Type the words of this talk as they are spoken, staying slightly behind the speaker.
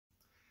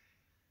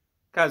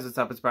Guys, what's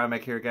up? It's Brian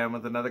Mac here again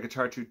with another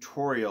guitar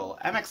tutorial.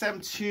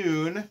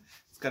 mxmtoon,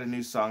 it's got a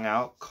new song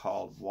out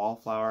called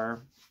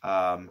Wallflower.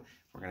 We're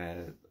going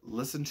to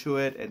listen to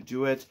it and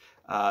do it.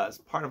 As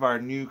part of our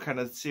new kind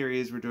of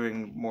series, we're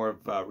doing more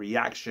of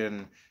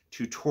reaction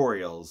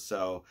tutorials.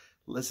 So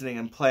listening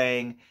and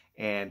playing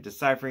and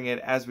deciphering it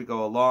as we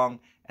go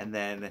along, and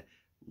then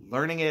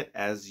learning it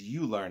as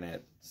you learn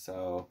it.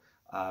 So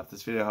if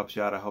this video helps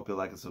you out, I hope you'll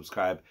like and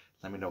subscribe.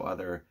 Let me know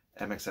other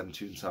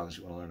mxmtoon songs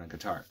you want to learn on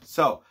guitar.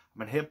 So I'm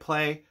gonna hit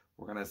play.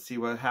 We're gonna see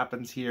what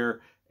happens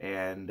here,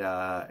 and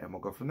we'll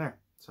go from there.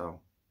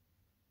 So,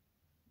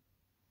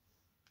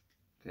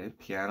 okay,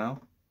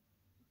 piano.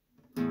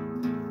 All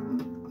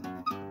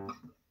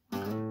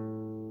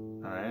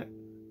right.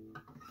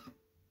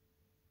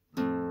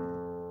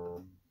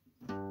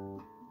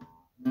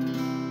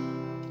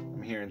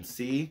 I'm hearing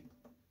C,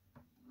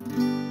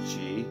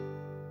 G,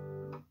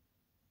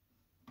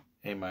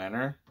 A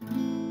minor,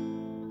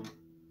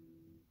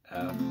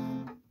 F.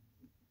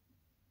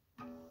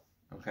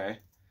 Okay.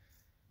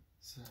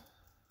 So,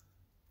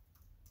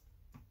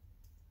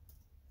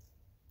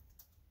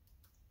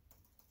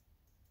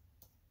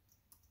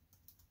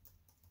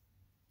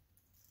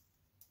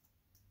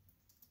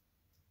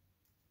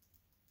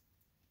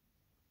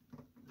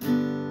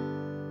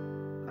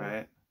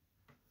 right.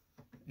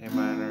 A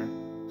minor.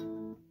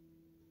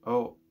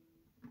 Oh.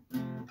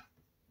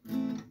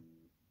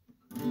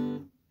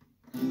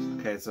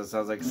 Okay, so it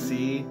sounds like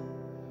C,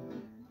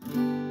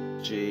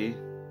 G,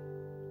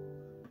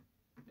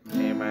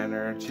 A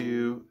minor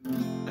 2,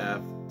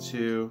 F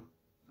 2,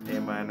 A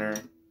minor,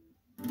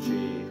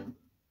 G,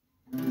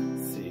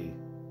 C.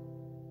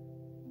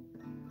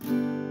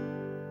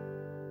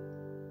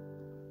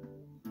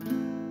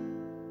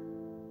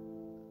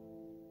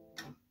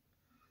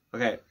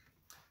 Okay,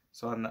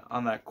 so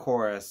on that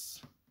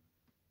chorus,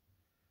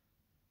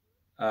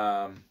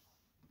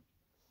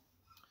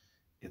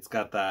 it's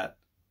got that.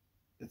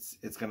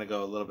 It's gonna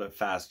go a little bit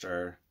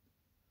faster,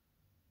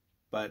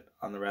 but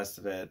on the rest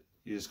of it,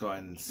 you're just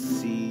going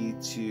C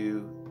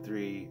 2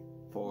 3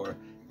 4,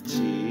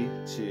 G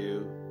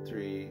 2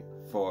 3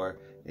 4,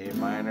 A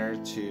minor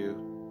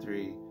 2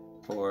 3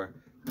 4,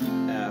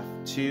 F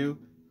 2,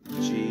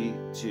 G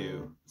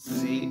 2,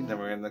 C. Then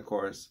we're in the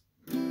chorus.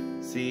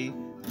 C,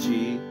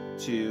 G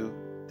 2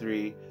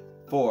 3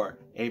 4,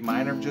 A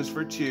minor just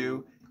for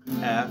 2,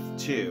 F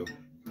 2,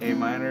 A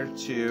minor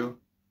 2,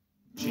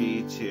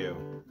 G 2.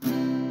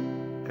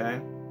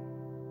 Okay.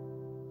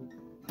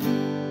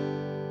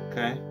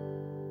 Okay.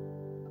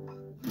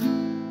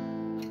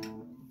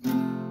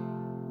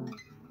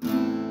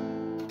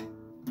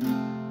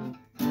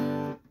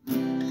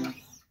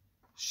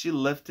 She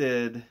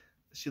lifted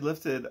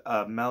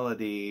a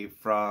melody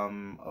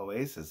from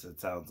Oasis, it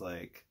sounds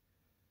like.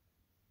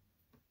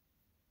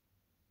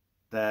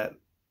 That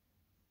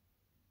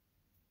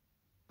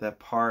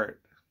part.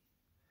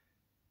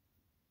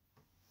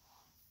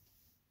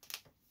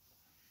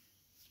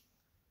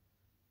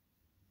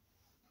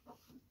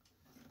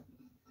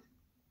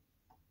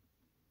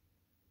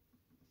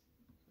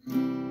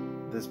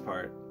 This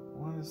part.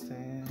 Wanna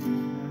stand,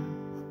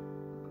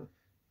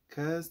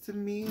 'cause to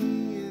me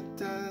it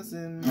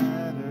doesn't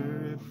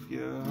matter if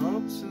your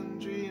hopes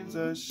and dreams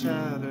are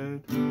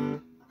shattered.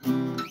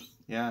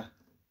 Yeah.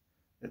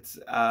 It's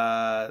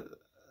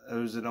it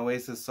was an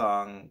Oasis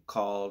song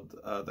called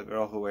The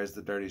Girl Who Wears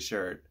the Dirty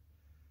Shirt.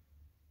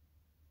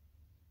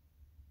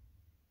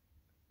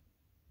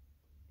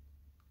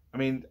 I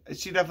mean,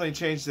 she definitely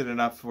changed it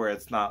enough where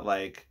it's not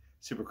like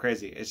super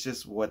crazy. It's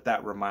just what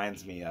that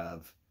reminds me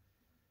of.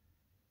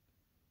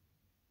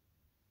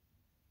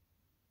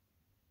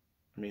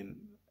 I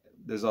mean,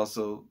 there's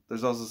also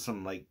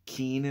some like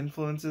Keen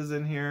influences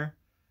in here.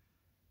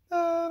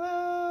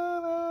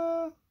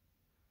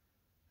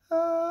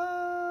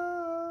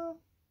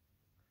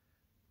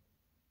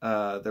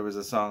 There was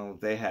a song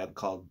they had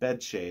called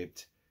Bed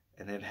Shaped,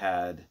 and it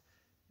had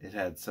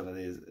some of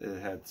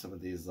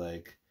these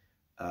like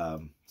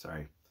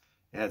sorry,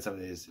 it had some of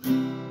these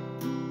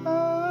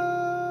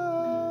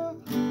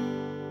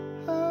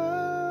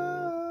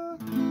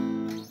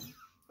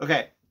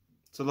okay,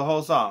 so the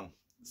whole song: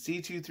 C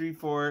 2 3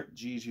 4,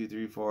 G 2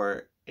 3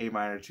 4, A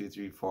minor 2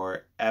 3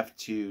 4, F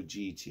 2,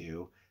 G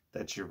 2.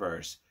 That's your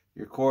verse.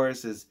 Your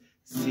chorus is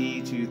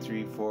C 2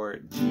 3 4,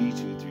 G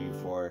 2 3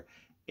 4,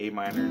 A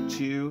minor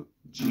 2,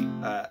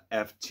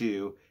 F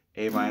 2,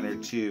 A minor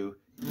 2,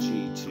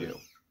 G 2.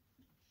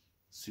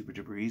 Super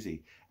duper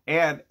easy.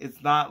 And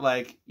it's not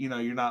like, you know,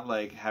 you're not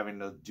like having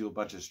to do a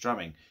bunch of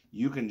strumming.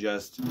 You can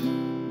just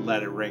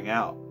let it ring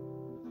out.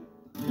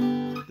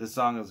 This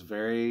song is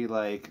very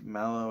like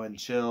mellow and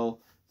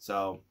chill.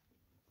 So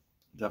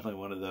definitely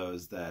one of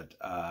those that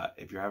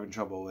if you're having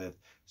trouble with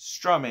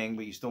strumming,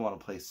 but you still want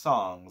to play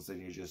songs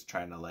and you're just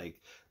trying to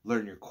like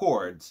learn your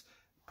chords,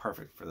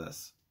 perfect for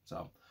this.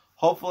 So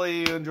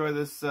hopefully you enjoy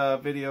this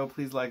video.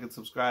 Please like and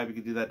subscribe. You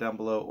can do that down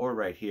below or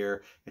right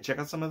here. And check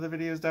out some of the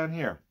videos down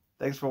here.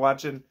 Thanks for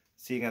watching.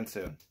 See you again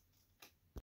soon.